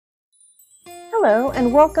Hello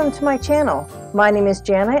and welcome to my channel. My name is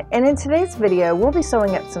Janet, and in today's video we'll be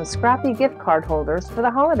sewing up some scrappy gift card holders for the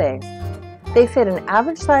holidays. They fit an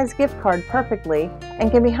average size gift card perfectly and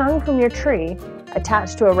can be hung from your tree,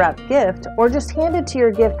 attached to a wrapped gift, or just handed to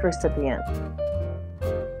your gift recipient.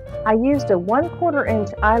 I used a 1/4 inch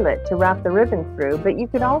eyelet to wrap the ribbon through, but you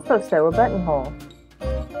could also sew a buttonhole.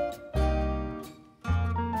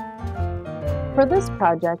 For this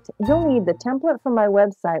project, you'll need the template from my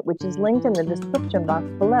website, which is linked in the description box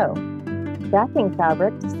below, backing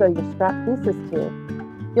fabric to sew your scrap pieces to.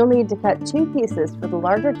 You'll need to cut 2 pieces for the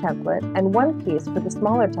larger template and 1 piece for the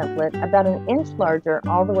smaller template, about 1 inch larger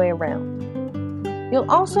all the way around. You'll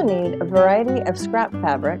also need a variety of scrap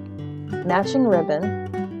fabric, matching ribbon,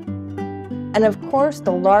 and of course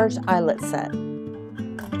the large eyelet set.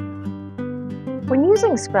 When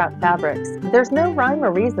using scrap fabrics, there's no rhyme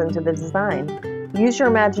or reason to the design. Use your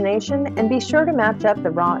imagination and be sure to match up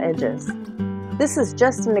the raw edges. This is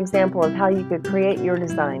just an example of how you could create your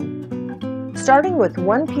design. Starting with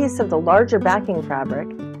 1 piece of the larger backing fabric,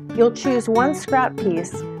 you'll choose 1 scrap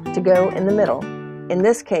piece to go in the middle. In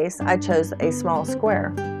this case, I chose a small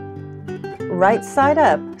square. Right side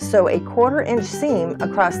up, sew a 1/4 inch seam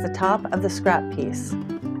across the top of the scrap piece.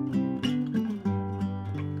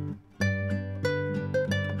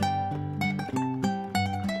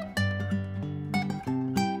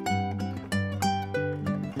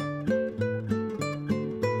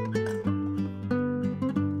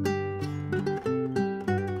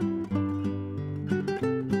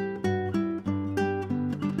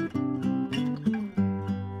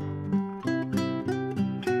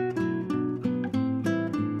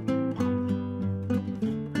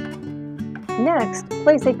 Next,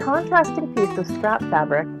 place a contrasting piece of scrap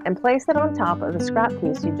fabric and place it on top of the scrap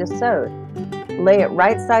piece you just sewed. Lay it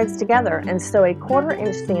right sides together and sew a 1/4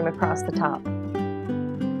 inch seam across the top.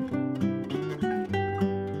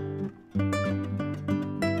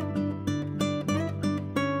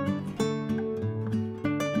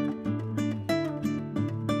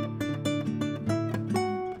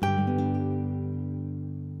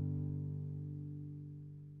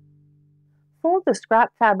 Fold the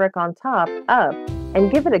scrap fabric on top up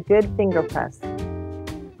and give it a good finger press.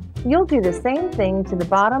 You'll do the same thing to the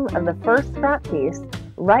bottom of the first scrap piece,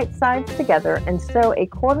 right sides together, and sew a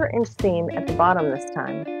 1/4 inch seam at the bottom this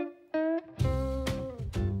time.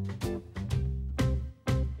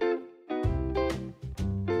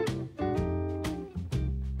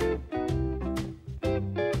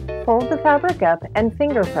 Fold the fabric up and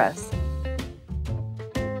finger press.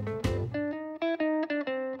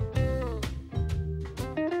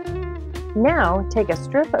 Now, take a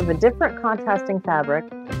strip of a different contrasting fabric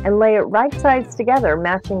and lay it right sides together,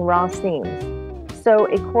 matching raw seams. Sew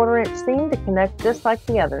a 1/4 inch seam to connect just like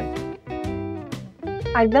the others.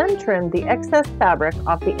 I then trimmed the excess fabric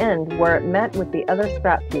off the end where it met with the other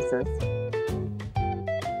scrap pieces.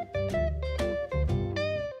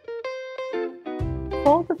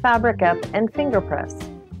 Fold the fabric up and finger press.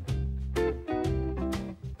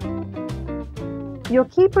 You'll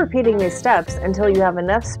keep repeating these steps until you have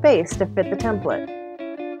enough space to fit the template.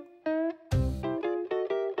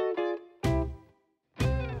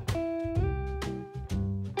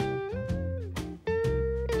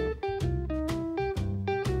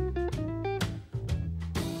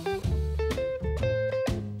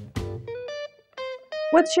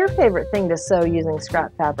 What's your favorite thing to sew using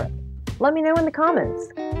scrap fabric? Let me know in the comments.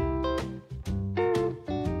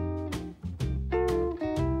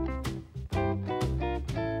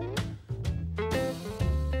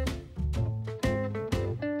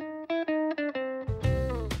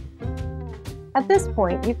 At this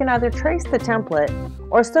point, you can either trace the template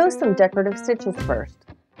or sew some decorative stitches first.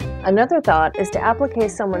 Another thought is to applique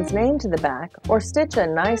someone's name to the back or stitch a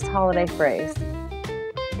nice holiday phrase.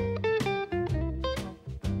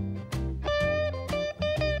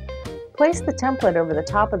 Place the template over the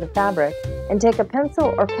top of the fabric and take a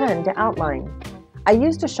pencil or pen to outline. I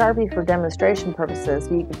used a Sharpie for demonstration purposes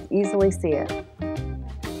so you could easily see it.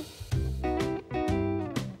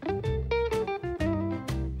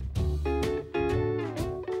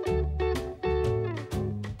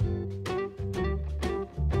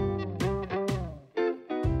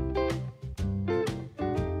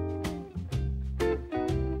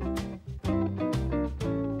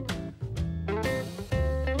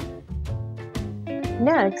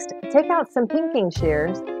 Next, take out some pinking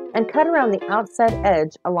shears and cut around the outside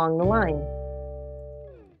edge along the line.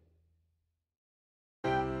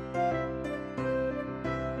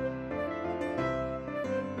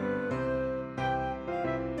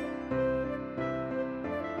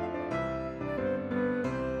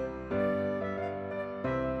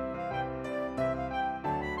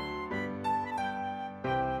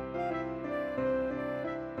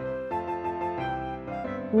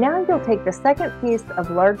 Now you'll take the second piece of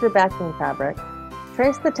larger backing fabric,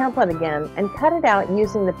 trace the template again, and cut it out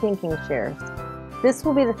using the pinking shears. This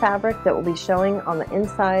will be the fabric that will be showing on the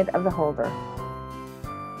inside of the holder.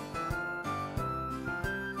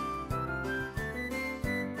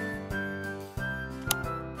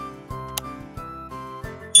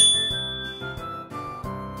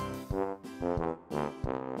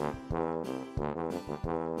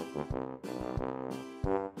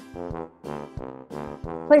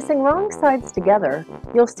 Placing wrong sides together,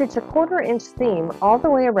 you'll stitch a 1/4 inch seam all the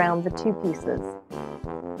way around the two pieces.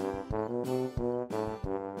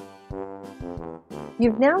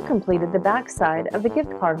 You've now completed the back side of the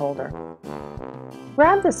gift card holder.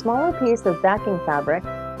 Grab the smaller piece of backing fabric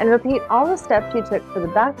and repeat all the steps you took for the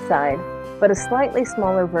back side, but a slightly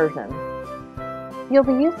smaller version. You'll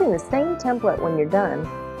be using the same template when you're done,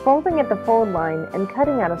 folding at the fold line and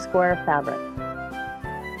cutting out a square of fabric.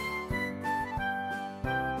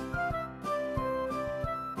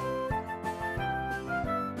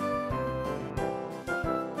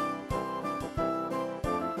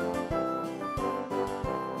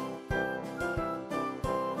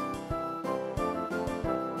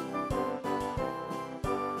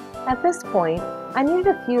 At this point, I needed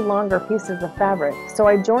a few longer pieces of fabric, so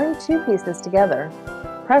I joined two pieces together,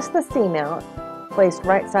 pressed the seam out, placed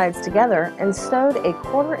right sides together, and sewed a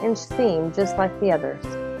 1/4 inch seam just like the others.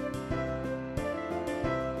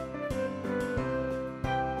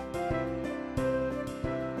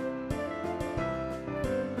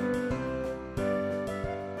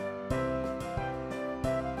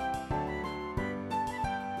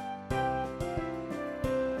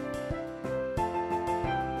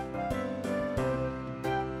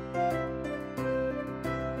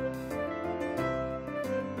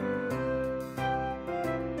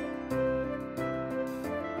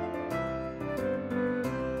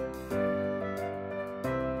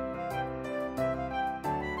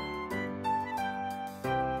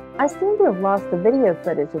 I seem to have lost the video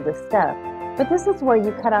footage of this step, but this is where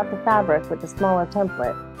you cut out the fabric with the smaller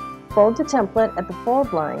template. Fold the template at the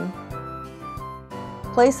fold line,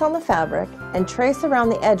 place on the fabric, and trace around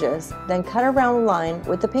the edges, then cut around the line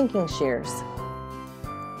with the pinking shears.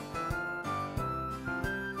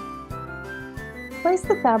 Place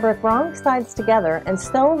the fabric wrong sides together and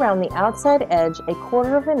sew around the outside edge a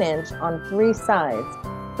 1/4 inch on 3 sides,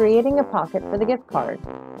 creating a pocket for the gift card.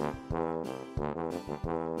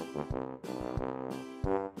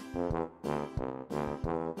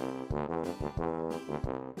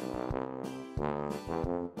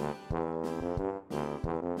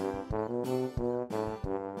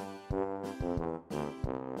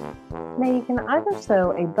 Now you can either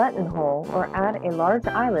sew a buttonhole or add a large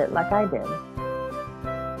eyelet like I did.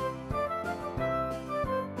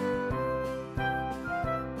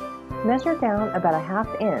 Measure down about a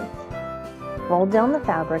 1/2 inch. Fold down the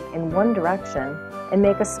fabric in one direction and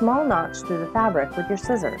make a small notch through the fabric with your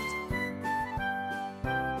scissors.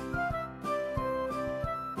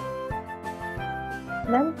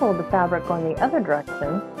 Then fold the fabric going the other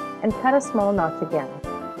direction and cut a small notch again.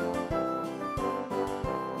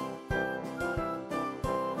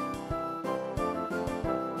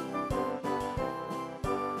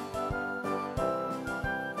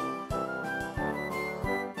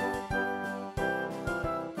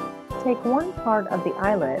 Take one part of the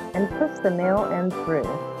eyelet and push the nail end through,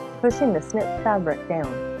 pushing the snipped fabric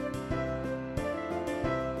down.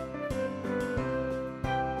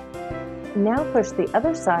 Now push the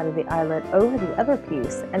other side of the eyelet over the other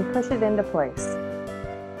piece and push it into place.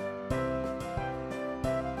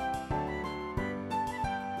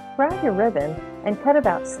 Grab your ribbon and cut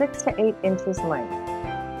about 6 to 8 inches length.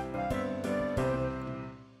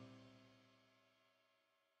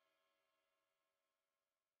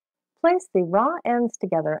 Place the raw ends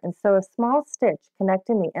together and sew a small stitch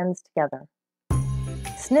connecting the ends together.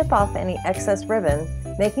 Snip off any excess ribbon,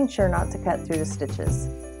 making sure not to cut through the stitches.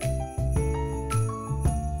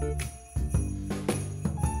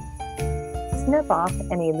 Snip off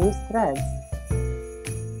any loose threads.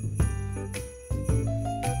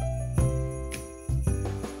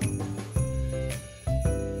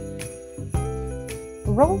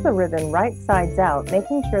 Roll the ribbon right sides out,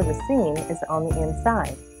 making sure the seam is on the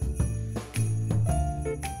inside.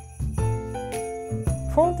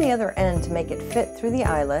 Fold the other end to make it fit through the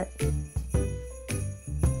eyelet.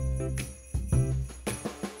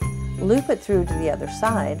 Loop it through to the other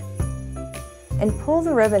side, and pull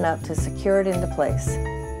the ribbon up to secure it into place.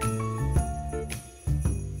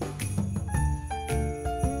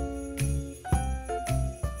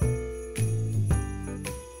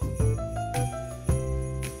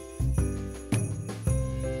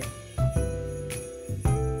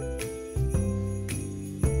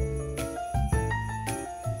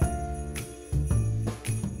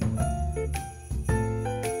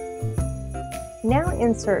 Now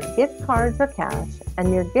insert gift cards or cash,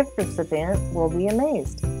 and your gift recipient will be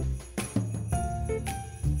amazed.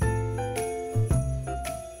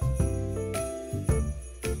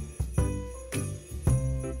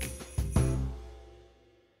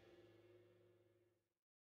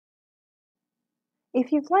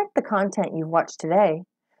 If you've liked the content you've watched today,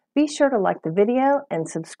 be sure to like the video and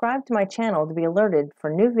subscribe to my channel to be alerted for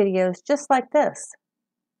new videos just like this.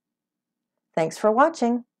 Thanks for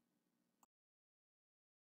watching.